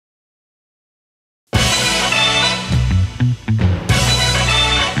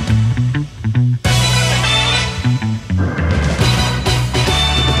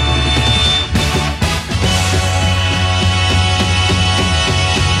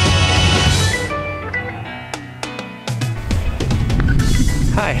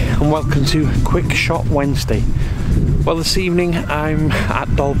and welcome to Quick Shot Wednesday. Well, this evening I'm at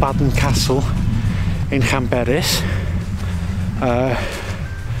Dolbadarn Castle in Llanberis.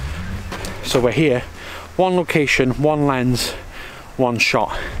 So we're here, one location, one lens, one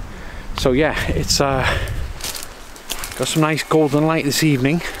shot. So yeah, it's got some nice golden light this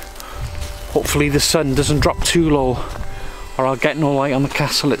evening. Hopefully the sun doesn't drop too low or I'll get no light on the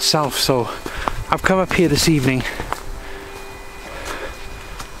castle itself. So I've come up here this evening.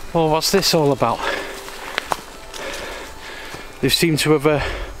 Well, what's this all about? They seem to have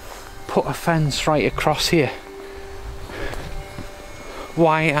put a fence right across here.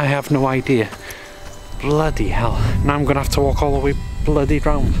 Why, I have no idea. Bloody hell. Now I'm gonna have to walk all the way bloody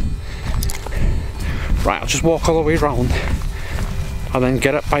round. Right, I'll just walk all the way round and then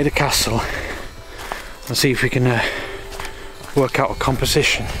get up by the castle and see if we can work out a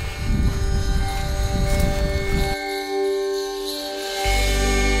composition.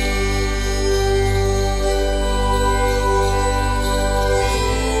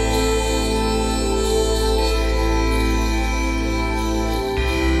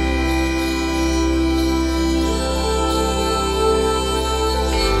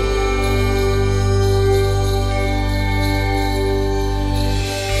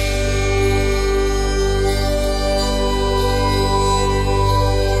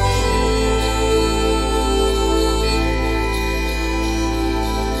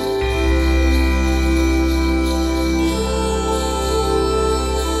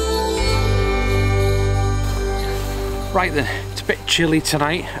 Right then, it's a bit chilly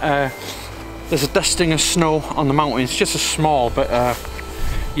tonight. There's a dusting of snow on the mountains, just a small, but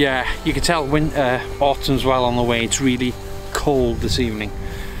yeah, you can tell autumn's well on the way. It's really cold this evening.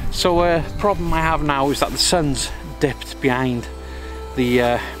 So the problem I have now is that the sun's dipped behind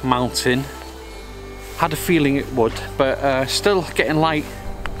the mountain. Had a feeling it would, but still getting light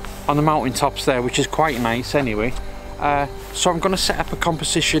on the mountain tops there, which is quite nice anyway. So I'm going to set up a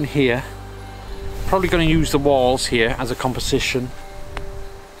composition here. Probably going to use the walls here as a composition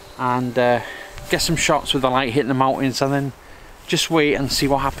and get some shots with the light hitting the mountains, and then just wait and see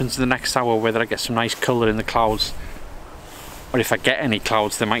what happens in the next hour, whether I get some nice colour in the clouds, or if I get any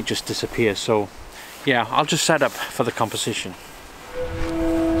clouds they might just disappear. So yeah, I'll just set up for the composition.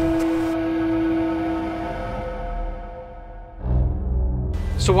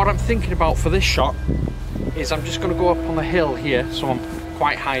 So what I'm thinking about for this shot is I'm just going to go up on the hill here, so I'm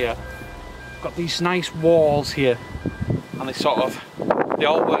quite high up. Got these nice walls here, and they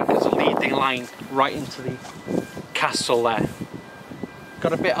all work as a leading line right into the castle there.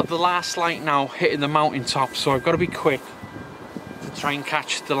 Got a bit of the last light now hitting the mountain top, so I've got to be quick to try and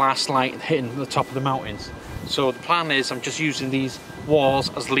catch the last light hitting the top of the mountains. So the plan is I'm just using these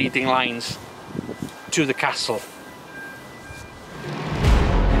walls as leading lines to the castle.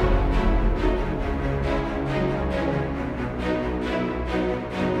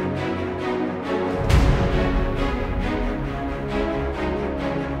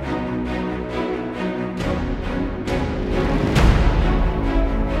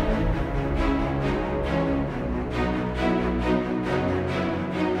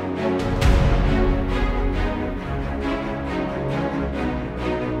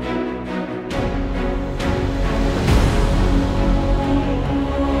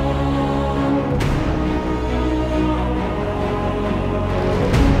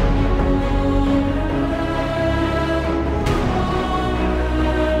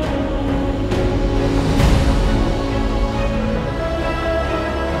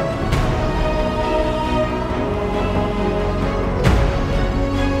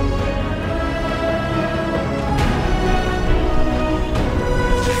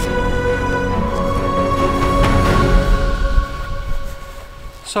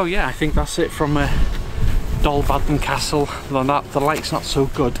 So yeah, I think that's it from Dolbadarn Castle. The light's not so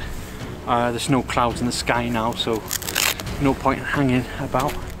good. There's no clouds in the sky now, so no point in hanging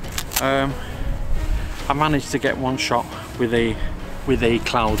about. I managed to get one shot with a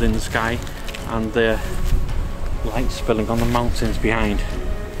cloud in the sky and the light spilling on the mountains behind.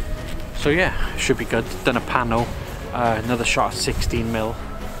 So yeah, should be good. Done a pano, another shot at 16mm.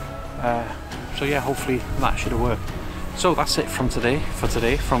 So yeah, hopefully that should have worked. So that's it from today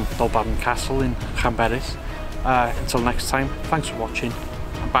from Dolbadarn Castle in Llanberis. Until next time, thanks for watching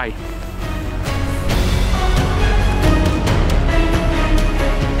and bye.